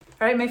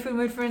All right, my food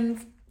mood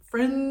friends,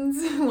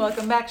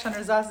 welcome back.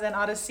 Chandra Zazen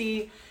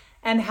Odyssey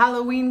and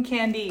Halloween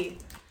candy.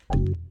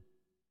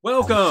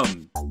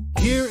 Welcome!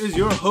 Here is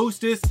your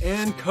hostess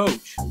and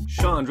coach,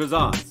 Chandra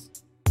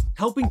Zaz,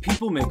 helping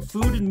people make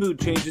food and mood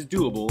changes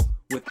doable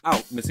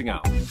without missing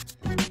out.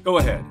 Go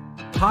ahead,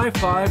 high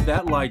five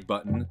that like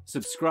button,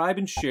 subscribe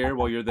and share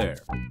while you're there.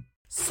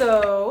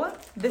 So,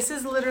 this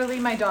is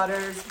literally my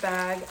daughter's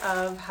bag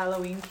of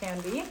Halloween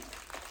candy.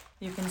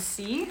 You can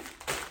see.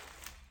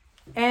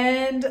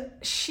 And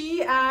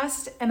she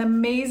asked an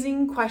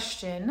amazing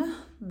question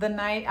the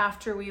night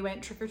after we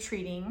went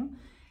trick-or-treating.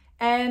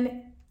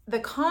 And the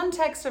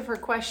context of her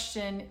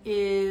question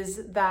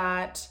is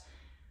that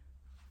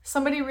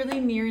somebody really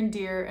near and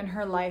dear in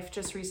her life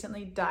just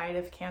recently died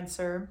of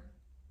cancer.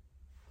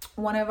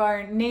 One of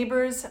our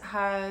neighbors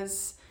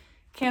has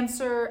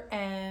cancer,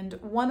 and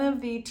one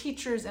of the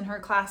teachers in her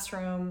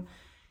classroom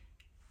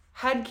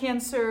had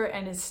cancer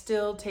and is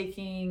still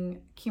taking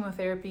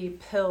chemotherapy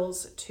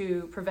pills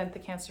to prevent the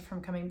cancer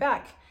from coming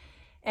back.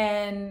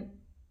 And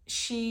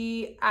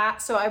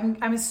so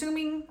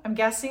I'm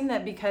guessing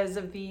that because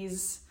of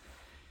these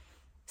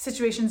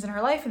situations in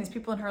her life and these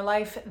people in her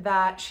life,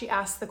 that she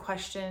asked the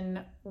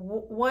question,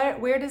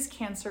 where does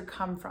cancer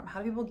come from?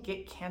 How do people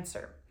get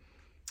cancer?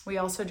 We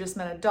also just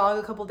met a dog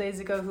a couple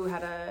days ago who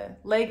had a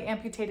leg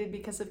amputated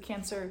because of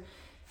cancer.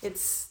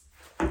 It's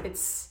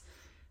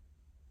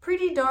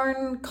pretty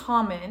darn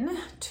common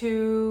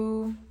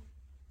to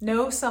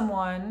know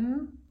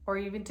someone or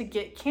even to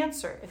get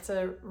cancer. It's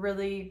a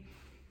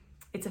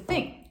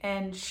thing.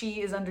 And she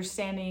is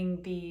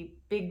understanding the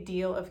big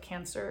deal of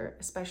cancer,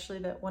 especially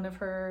that one of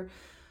her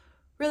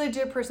really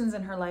dear persons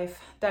in her life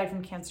died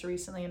from cancer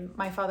recently. And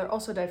my father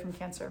also died from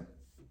cancer.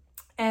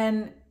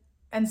 And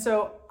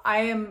so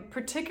I am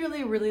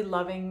particularly really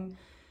loving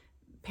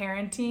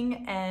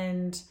parenting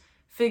and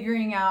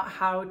figuring out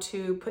how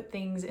to put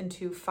things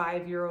into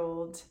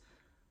 5-year-old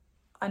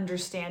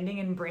understanding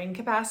and brain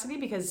capacity,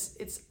 because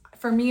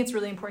for me, it's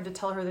really important to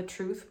tell her the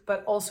truth,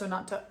 but also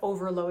not to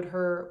overload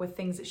her with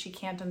things that she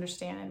can't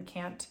understand and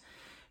can't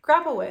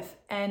grapple with.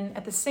 And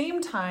at the same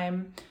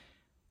time,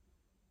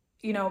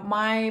 you know,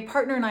 my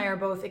partner and I are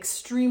both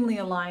extremely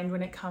aligned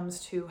when it comes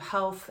to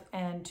health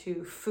and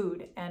to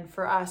food. And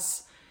for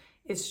us,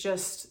 it's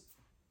just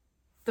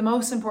the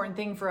most important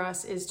thing for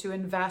us is to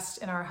invest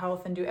in our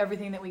health and do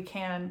everything that we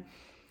can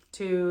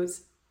to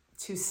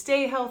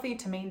stay healthy,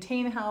 to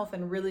maintain health,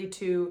 and really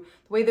the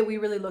way that we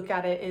really look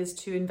at it is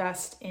to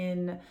invest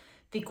in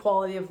the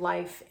quality of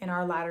life in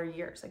our latter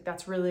years. Like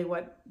that's really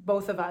what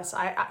both of us,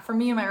 for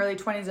me in my early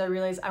 20s, I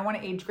realized I want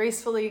to age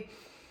gracefully.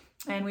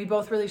 And we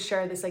both really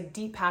share this like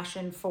deep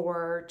passion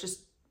for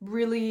just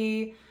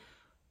really,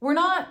 we're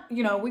not,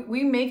 you know,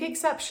 we make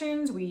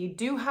exceptions. We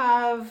do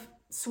have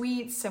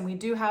sweets and we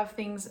do have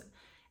things.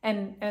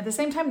 And at the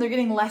same time, they're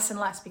getting less and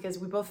less because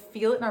we both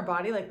feel it in our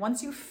body. Like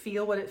once you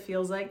feel what it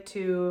feels like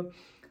to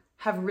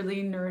have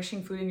really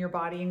nourishing food in your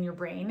body and your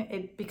brain,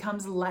 it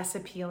becomes less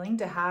appealing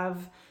to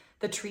have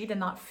the treat and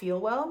not feel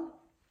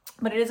well.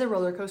 But it is a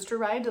roller coaster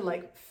ride to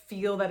like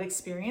feel that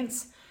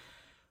experience.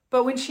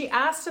 But when she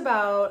asked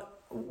about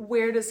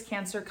where does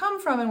cancer come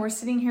from, and we're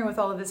sitting here with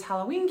all of this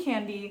Halloween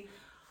candy,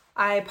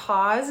 I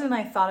paused and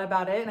I thought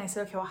about it and I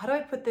said, okay, well, how do I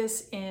put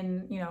this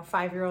in,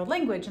 5-year-old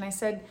language? And I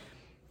said,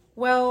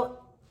 well,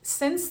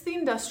 since the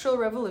Industrial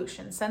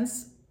Revolution,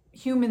 since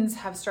humans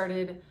have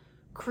started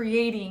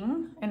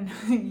creating, and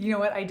you know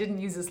what, I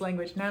didn't use this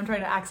language. Now I'm trying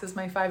to access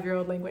my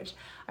 5-year-old language.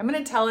 I'm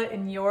going to tell it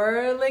in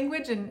your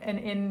language and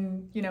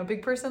in,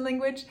 big person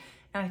language.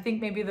 And I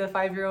think maybe the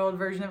 5-year-old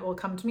version of it will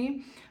come to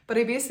me. But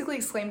I basically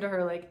explained to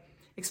her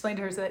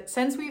that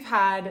since we've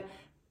had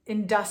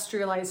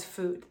industrialized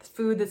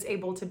food that's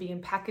able to be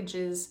in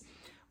packages,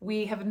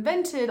 we have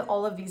invented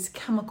all of these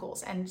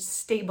chemicals and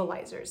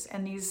stabilizers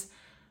and these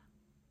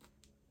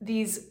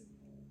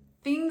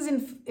things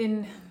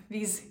in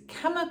these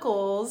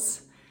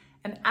chemicals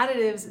and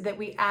additives that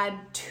we add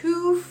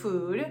to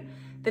food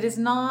that is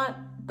not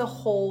the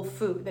whole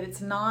food, that it's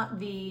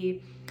not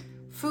the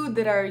food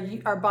that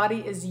our body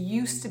is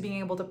used to being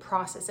able to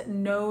process. It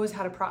knows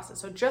how to process.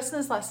 So just in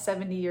this last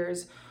 70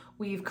 years,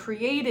 we've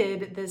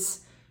created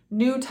this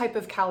new type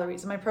of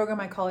calories. In my program,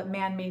 I call it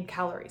man-made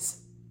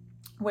calories,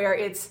 where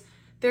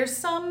there's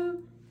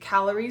some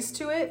calories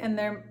to it, and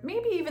there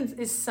maybe even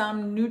is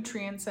some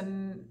nutrients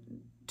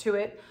to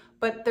it,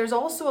 but there's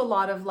also a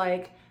lot of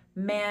like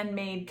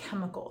man-made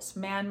chemicals,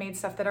 man-made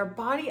stuff that our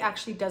body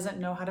actually doesn't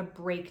know how to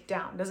break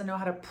down, doesn't know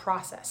how to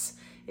process.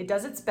 It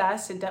does its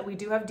best. We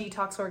do have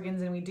detox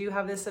organs, and we do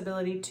have this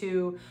ability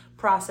to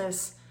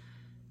process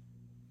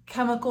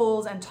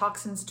chemicals and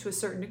toxins to a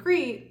certain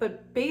degree,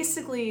 but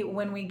basically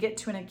when we get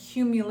to an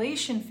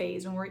accumulation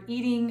phase, when we're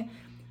eating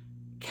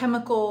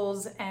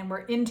chemicals and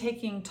we're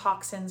intaking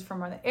toxins from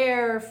the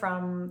air,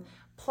 from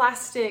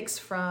plastics,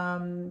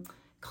 from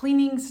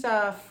cleaning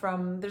stuff,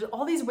 there's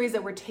all these ways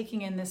that we're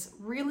taking in this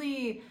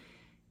really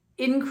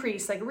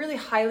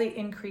highly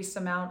increased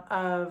amount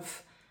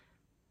of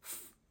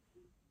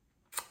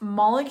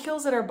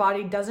molecules that our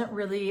body doesn't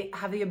really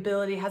have the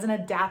ability, hasn't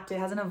adapted,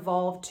 hasn't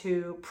evolved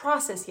to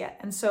process yet.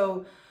 And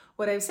so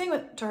what I was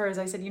saying to her is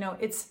I said,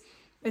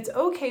 it's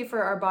okay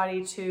for our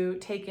body to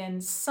take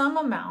in some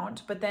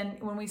amount, but then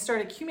when we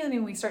start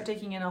accumulating, we start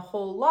taking in a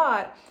whole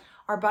lot,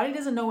 our body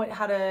doesn't know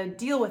how to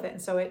deal with it.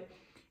 And so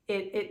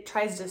it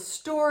tries to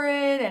store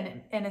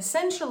it, and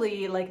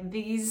essentially like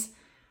these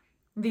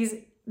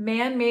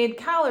man-made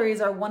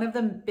calories are one of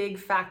the big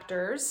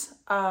factors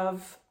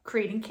of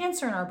creating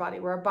cancer in our body,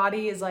 where our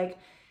body is like,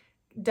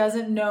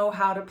 doesn't know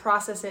how to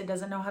process it,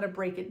 doesn't know how to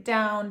break it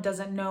down,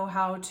 doesn't know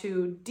how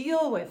to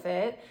deal with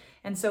it.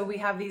 And so we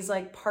have these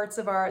like parts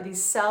of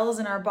these cells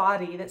in our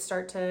body that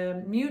start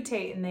to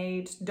mutate, and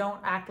they just don't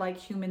act like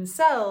human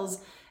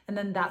cells. And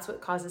then that's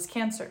what causes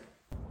cancer.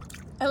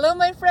 Hello,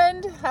 my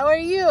friend. How are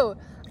you?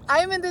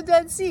 I'm in the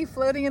Dead Sea,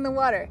 floating in the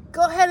water.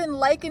 Go ahead and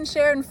like and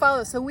share and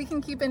follow so we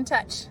can keep in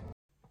touch.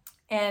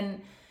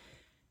 And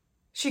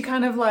she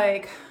kind of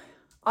like,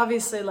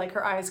 obviously like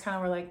her eyes kind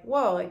of were like,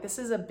 whoa, like this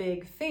is a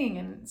big thing.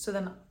 And so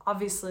then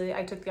obviously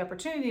I took the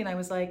opportunity and I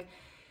was like,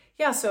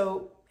 yeah,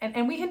 so,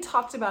 and we had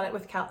talked about it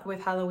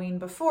with Halloween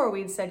before.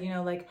 We'd said,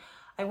 like,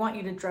 I want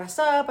you to dress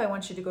up. I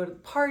want you to go to the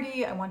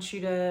party. I want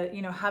you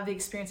to, have the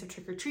experience of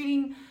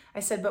trick-or-treating. I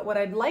said, but what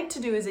I'd like to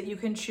do is that you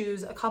can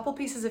choose a couple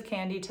pieces of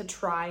candy to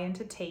try and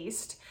to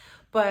taste,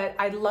 but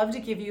I'd love to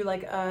give you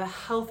like a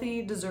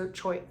healthy dessert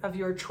choice of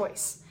your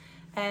choice.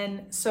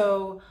 And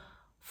so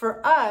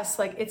for us,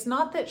 like, it's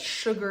not that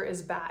sugar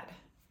is bad.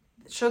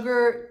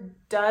 Sugar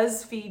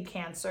does feed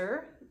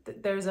cancer.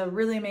 There's a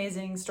really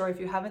amazing story. If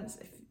you haven't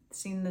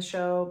seen the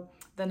show,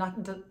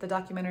 the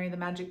documentary, The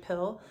Magic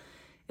Pill,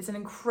 it's an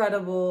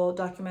incredible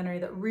documentary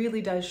that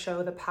really does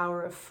show the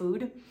power of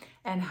food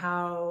and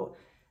how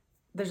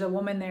there's a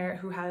woman there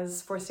who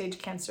has 4th stage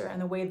cancer,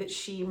 and the way that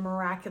she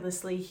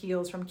miraculously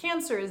heals from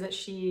cancer is that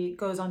she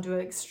goes onto an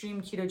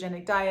extreme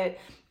ketogenic diet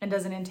and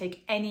doesn't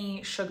intake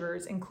any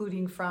sugars,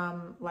 including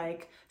from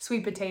like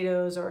sweet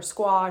potatoes or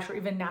squash or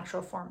even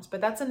natural forms.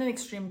 But that's in an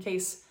extreme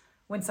case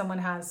when someone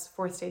has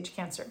 4th stage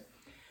cancer.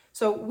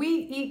 So we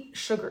eat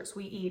sugars,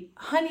 we eat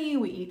honey,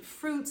 we eat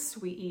fruits,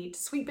 we eat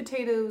sweet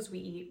potatoes, we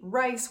eat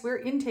rice, we're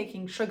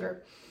intaking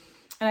sugar.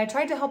 And I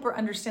tried to help her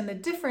understand the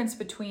difference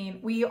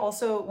between, we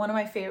also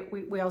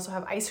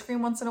have ice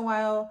cream once in a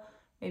while,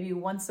 maybe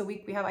once a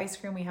week we have ice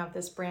cream. We have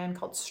this brand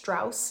called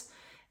Strauss,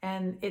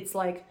 and it's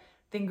like,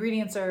 the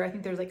ingredients are, I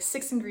think there's like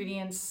 6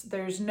 ingredients.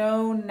 There's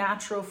no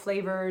natural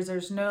flavors.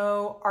 There's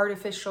no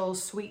artificial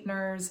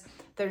sweeteners.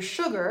 There's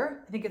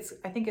sugar.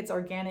 I think it's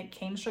organic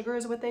cane sugar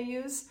is what they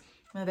use.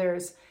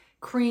 There's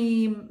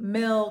cream,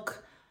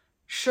 milk,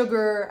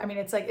 sugar. I mean,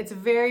 it's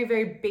very,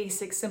 very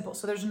basic, simple.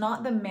 So there's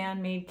not the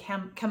man-made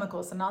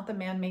chemicals and not the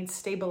man-made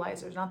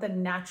stabilizers, not the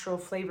natural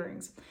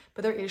flavorings,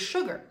 but there is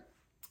sugar.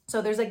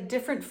 So there's like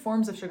different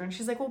forms of sugar. And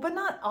she's like, well, but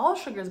not all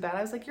sugar is bad.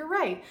 I was like, you're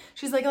right.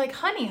 She's like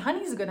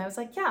honey's good. And I was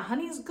like, yeah,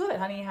 honey's good.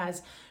 Honey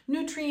has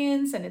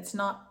nutrients and it's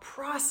not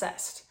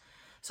processed.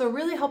 So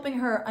really helping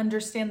her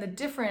understand the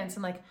difference.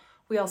 And like,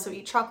 we also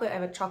eat chocolate. I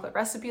have a chocolate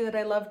recipe that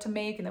I love to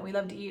make and that we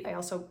love to eat.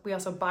 We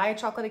also buy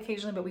chocolate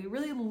occasionally, but we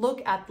really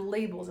look at the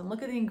labels and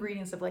look at the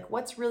ingredients of like,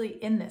 what's really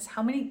in this?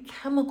 How many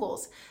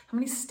chemicals, how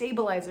many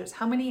stabilizers,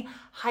 how many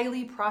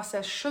highly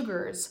processed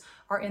sugars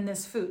are in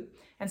this food?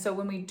 And so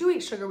when we do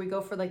eat sugar, we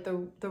go for like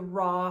the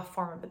raw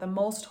form of it, the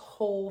most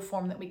whole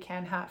form that we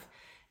can have.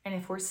 And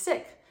if we're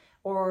sick,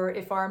 or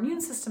if our immune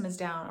system is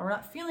down or we're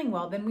not feeling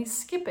well, then we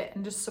skip it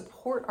and just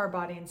support our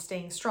body in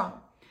staying strong.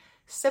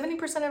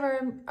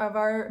 70% of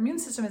our immune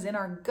system is in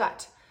our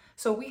gut.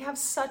 So we have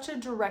such a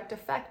direct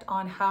effect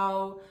on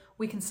how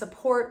we can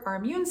support our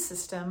immune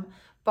system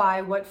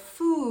by what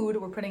food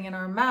we're putting in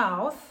our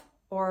mouth,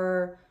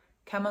 or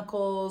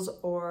chemicals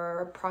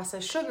or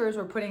processed sugars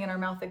we're putting in our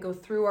mouth that go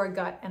through our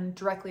gut and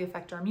directly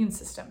affect our immune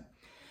system.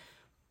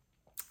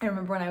 I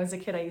remember when I was a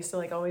kid, I used to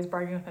like always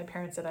bargain with my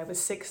parents that I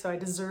was sick, so I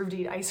deserved to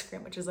eat ice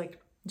cream, which is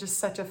like just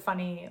such a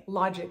funny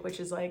logic, which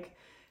is like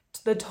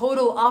the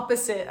total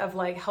opposite of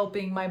like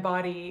helping my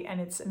body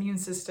and its immune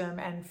system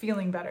and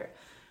feeling better.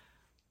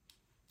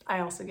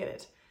 I also get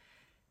it.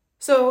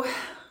 So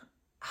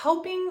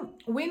helping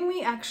when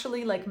we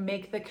actually like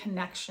make the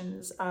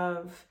connections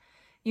of,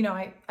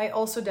 I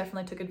also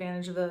definitely took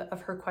advantage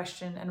of her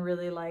question and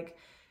really like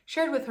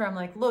shared with her. I'm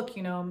like, look,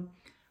 your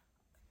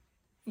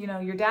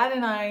dad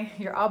and I,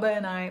 your Abba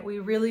and I, we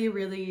really,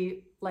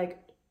 really like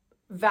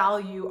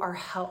value our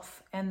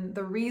health. And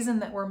the reason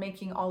that we're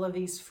making all of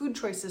these food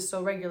choices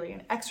so regularly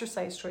and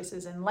exercise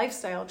choices and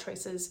lifestyle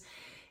choices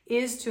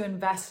is to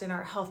invest in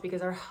our health,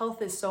 because our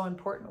health is so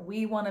important.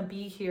 We want to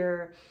be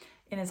here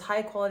in as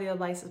high quality of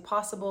life as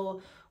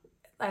possible,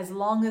 as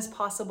long as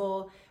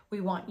possible. We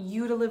want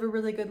you to live a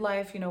really good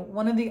life.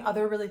 One of the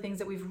other really things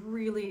that we've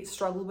really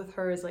struggled with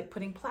her is like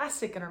putting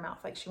plastic in her mouth.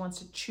 Like she wants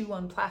to chew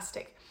on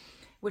plastic,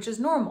 which is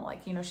normal.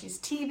 Like, she's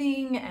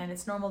teething and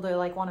it's normal to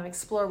like want to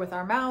explore with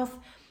our mouth.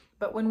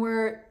 But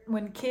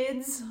when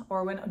kids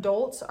or when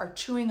adults are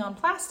chewing on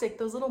plastic,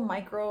 those little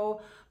micro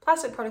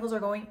plastic particles are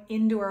going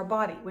into our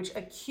body, which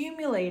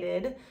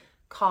accumulated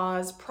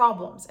cause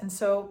problems. And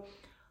so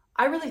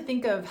I really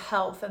think of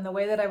health, and the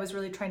way that I was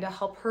really trying to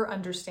help her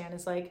understand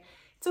is like,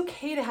 it's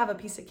okay to have a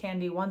piece of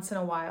candy once in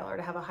a while, or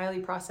to have a highly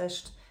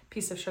processed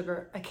piece of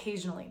sugar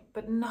occasionally,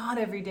 but not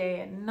every day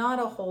and not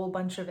a whole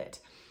bunch of it.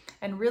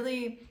 And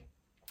really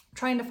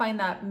trying to find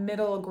that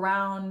middle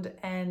ground,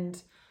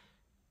 and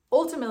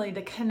ultimately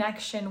the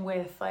connection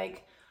with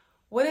like,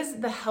 what is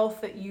the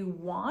health that you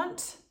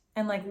want?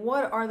 And like,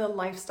 what are the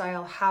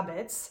lifestyle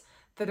habits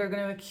that are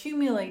going to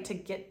accumulate to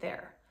get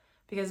there?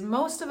 Because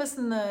most of us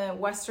in the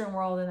Western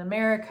world, in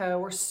America,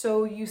 we're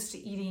so used to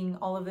eating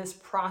all of this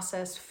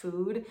processed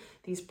food,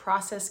 these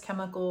processed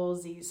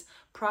chemicals, these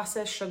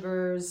processed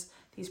sugars,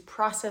 these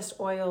processed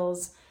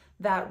oils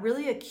that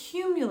really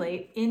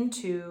accumulate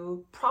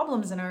into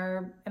problems in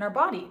our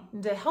body,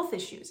 into health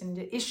issues,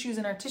 into issues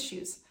in our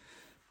tissues.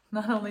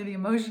 Not only the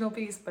emotional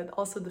piece, but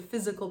also the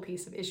physical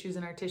piece of issues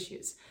in our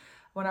tissues.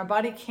 When our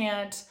body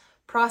can't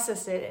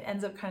process it, it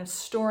ends up kind of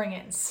storing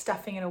it and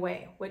stuffing it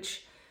away,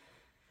 which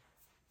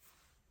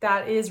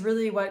that is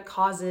really what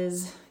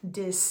causes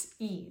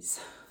dis-ease.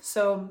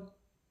 So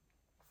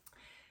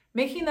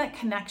making that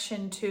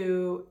connection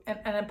to,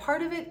 and a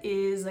part of it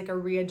is like a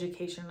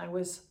re-education. I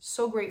was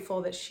so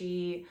grateful that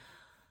she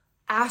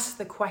asked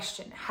the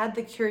question, had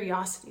the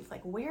curiosity of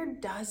like, where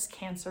does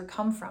cancer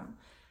come from?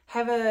 I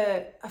have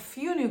a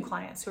few new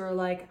clients who are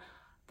like,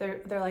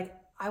 they're like,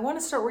 I want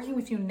to start working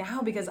with you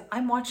now because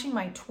I'm watching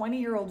my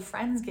 20-year-old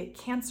friends get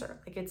cancer.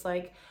 It's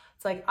like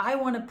I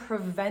want to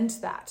prevent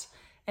that.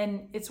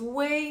 And it's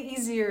way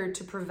easier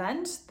to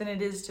prevent than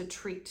it is to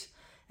treat.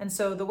 And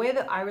so the way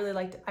that I really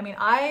liked,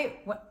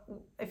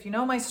 if you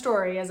know my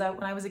story,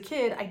 when I was a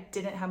kid, I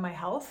didn't have my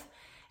health.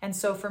 And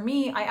so for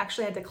me, I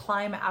actually had to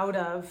climb out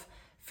of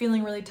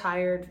feeling really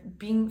tired,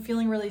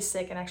 feeling really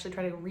sick, and actually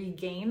try to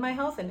regain my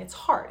health. And it's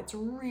hard. It's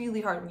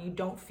really hard when you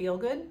don't feel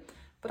good.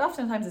 But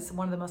oftentimes it's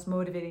one of the most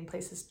motivating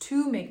places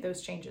to make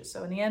those changes.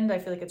 So in the end, I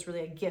feel like it's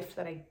really a gift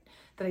that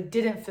I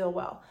didn't feel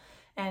well.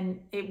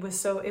 And it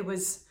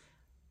was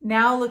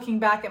now looking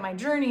back at my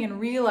journey and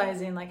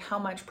realizing like how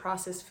much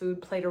processed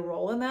food played a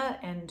role in that,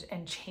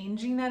 and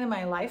changing that in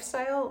my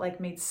lifestyle like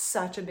made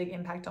such a big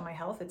impact on my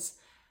health. It's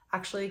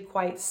actually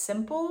quite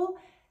simple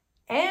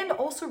and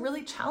also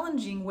really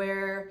challenging,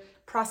 where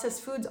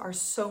processed foods are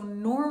so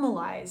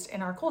normalized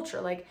in our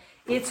culture. Like,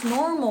 it's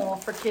normal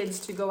for kids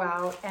to go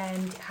out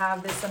and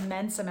have this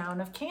immense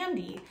amount of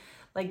candy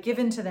like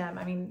given to them.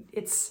 I mean,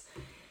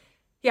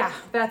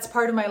 that's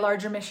part of my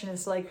larger mission,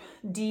 is like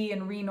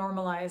and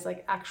re-normalize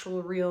like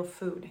actual real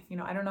food.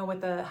 I don't know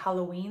what the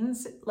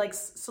Halloween's like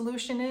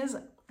solution is.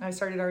 I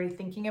started already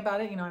thinking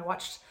about it. I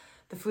watched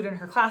the food in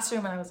her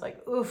classroom and I was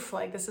like, oof,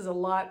 like this is a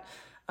lot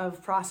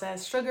of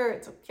processed sugar.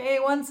 It's okay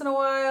once in a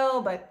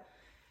while, but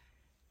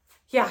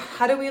yeah,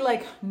 how do we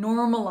like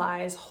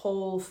normalize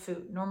whole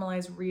food,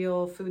 normalize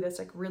real food that's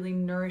like really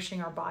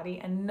nourishing our body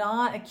and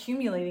not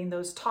accumulating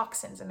those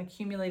toxins and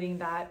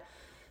accumulating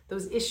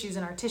those issues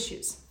in our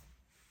tissues?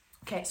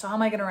 Okay, so how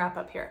am I going to wrap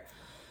up here?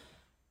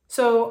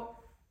 So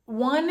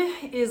one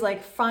is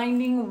like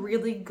finding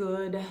really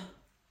good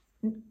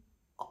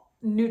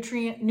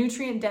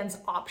nutrient dense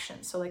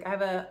options. So like I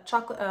have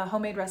a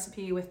homemade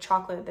recipe with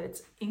chocolate that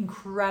it's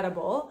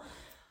incredible.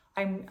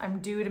 I'm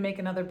due to make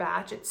another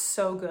batch. It's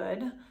so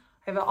good.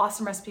 I have an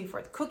awesome recipe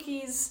for the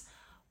cookies.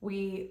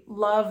 We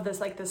love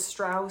this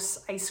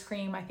Strauss ice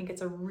cream. I think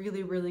it's a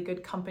really, really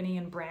good company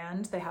and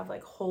brand. They have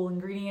like whole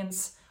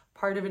ingredients.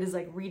 Part of it is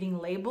like reading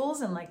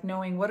labels and like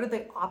knowing what are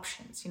the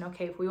options.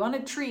 Okay, if we want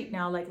a treat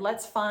now, like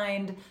let's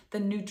find the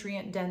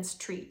nutrient dense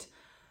treat.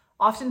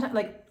 Oftentimes,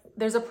 like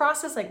there's a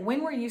process, like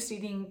when we're used to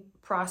eating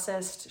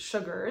processed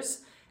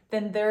sugars,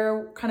 then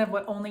they're kind of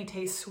what only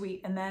tastes sweet.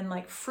 And then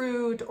like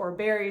fruit or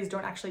berries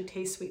don't actually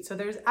taste sweet. So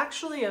there's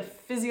actually a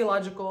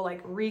physiological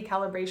like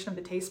recalibration of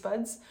the taste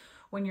buds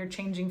when you're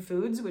changing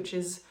foods, which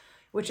is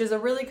a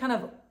really kind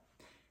of,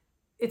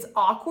 it's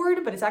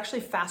awkward, but it's actually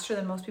faster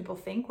than most people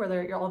think,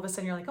 where you're all of a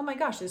sudden you're like, oh my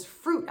gosh, this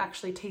fruit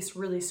actually tastes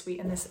really sweet,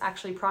 and this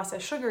actually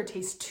processed sugar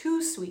tastes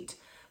too sweet.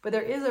 But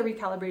there is a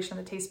recalibration of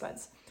the taste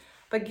buds.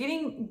 But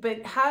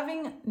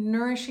having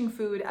nourishing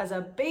food as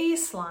a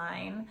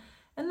baseline,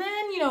 and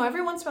then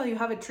every once in a while you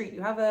have a treat,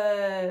 you have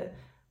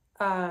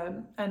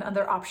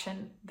another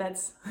option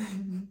that's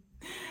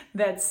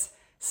that's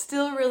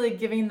still really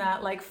giving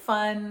that like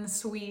fun,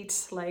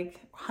 sweet,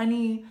 like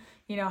honey.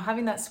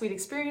 Having that sweet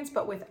experience,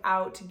 but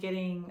without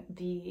getting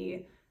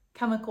the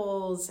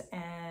chemicals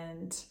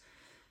and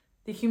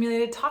the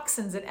accumulated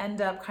toxins that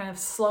end up kind of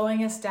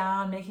slowing us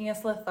down, making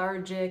us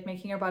lethargic,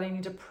 making our body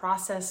need to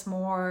process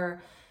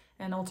more,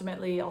 and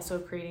ultimately also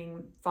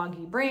creating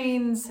foggy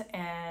brains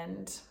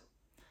and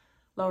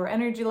lower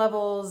energy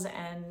levels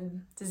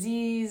and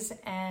disease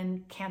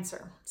and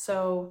cancer.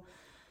 So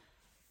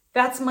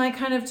that's my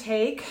kind of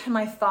take,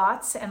 my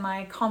thoughts, and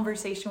my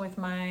conversation with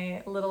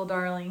my little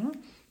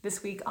darling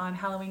this week on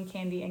Halloween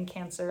candy and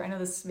cancer. I know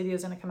this video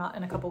is going to come out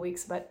in a couple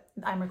weeks, but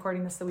I'm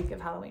recording this the week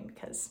of Halloween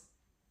because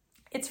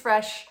it's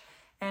fresh.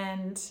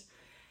 And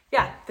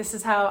yeah, this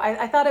is how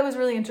I thought it was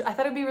really I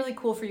thought it'd be really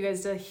cool for you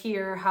guys to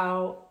hear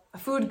how a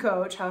food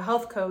coach, how a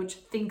health coach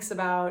thinks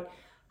about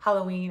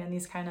Halloween and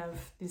these kind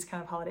of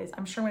holidays.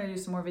 I'm sure I'm going to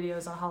do some more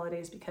videos on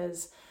holidays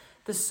because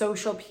the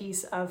social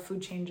piece of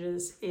food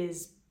changes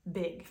is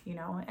big, you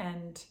know,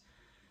 and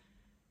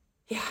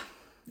yeah,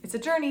 it's a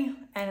journey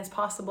and it's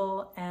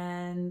possible,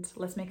 and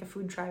let's make a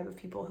food tribe of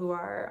people who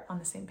are on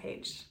the same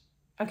page.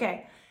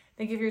 Okay,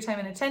 thank you for your time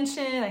and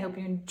attention. I hope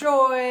you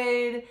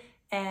enjoyed,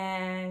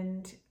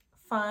 and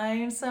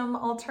find some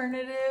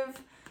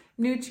alternative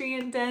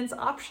nutrient-dense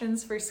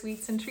options for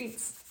sweets and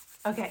treats.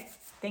 Okay,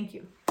 thank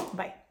you.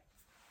 Bye.